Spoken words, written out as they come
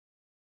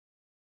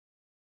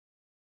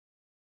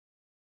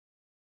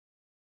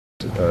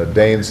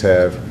Danes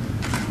have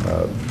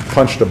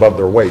punched above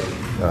their weight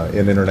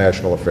in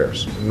international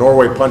affairs.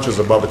 Norway punches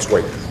above its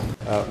weight.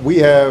 We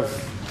have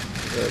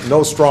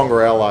no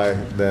stronger ally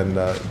than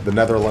the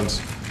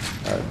Netherlands.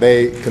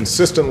 They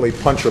consistently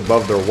punch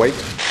above their weight.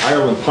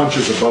 Ireland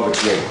punches above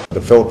its weight.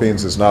 The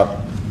Philippines is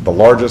not the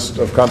largest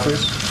of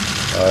countries.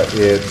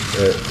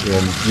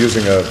 In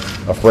using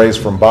a phrase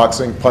from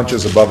boxing,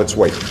 punches above its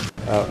weight.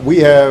 We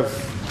have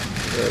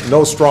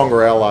no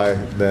stronger ally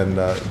than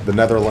the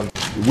Netherlands.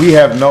 We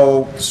have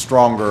no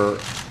stronger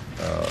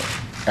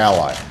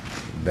ally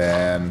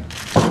than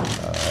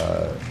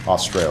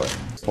Australia.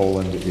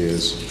 Poland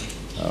is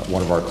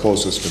one of our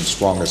closest and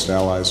strongest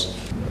allies.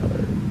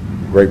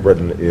 Great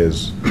Britain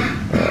is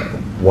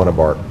one of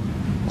our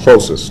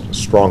closest,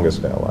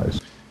 strongest allies.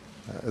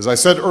 As I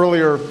said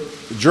earlier,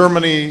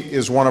 Germany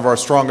is one of our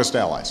strongest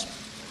allies.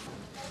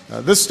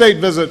 This state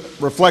visit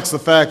reflects the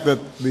fact that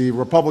the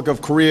Republic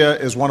of Korea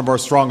is one of our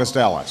strongest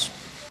allies.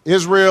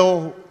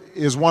 Israel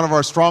is one of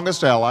our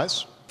strongest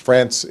allies.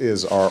 France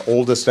is our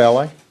oldest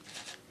ally.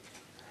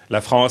 La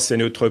France est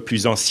notre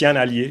plus ancien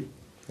allié.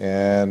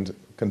 And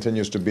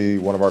continues to be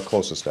one of our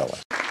closest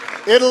allies.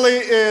 Italy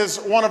is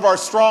one of our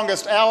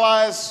strongest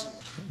allies.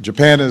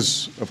 Japan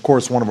is, of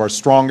course, one of our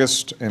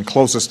strongest and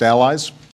closest allies.